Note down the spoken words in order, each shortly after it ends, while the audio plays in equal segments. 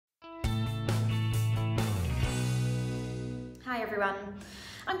Hi everyone.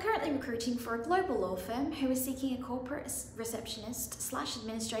 I'm currently recruiting for a global law firm who is seeking a corporate receptionist /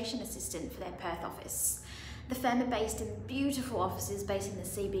 administration assistant for their Perth office. The firm are based in beautiful offices based in the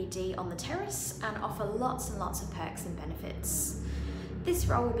CBD on the terrace and offer lots and lots of perks and benefits. This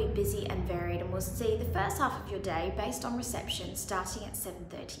role will be busy and varied and will see the first half of your day based on reception starting at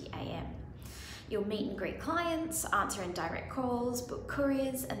 7:30 a.m. You'll meet and greet clients, answer indirect calls, book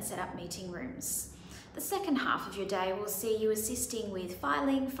couriers and set up meeting rooms. The second half of your day will see you assisting with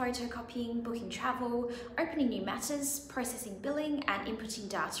filing, photocopying, booking travel, opening new matters, processing billing and inputting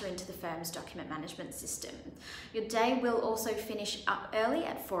data into the firm's document management system. Your day will also finish up early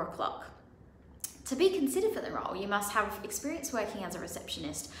at 4 o'clock. To be considered for the role, you must have experience working as a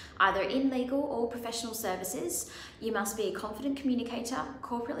receptionist, either in legal or professional services. You must be a confident communicator,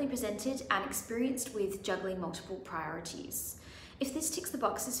 corporately presented, and experienced with juggling multiple priorities. If this ticks the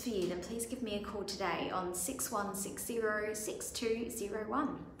boxes for you, then please give me a call today on 6160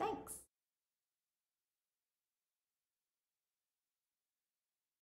 6201. Thanks.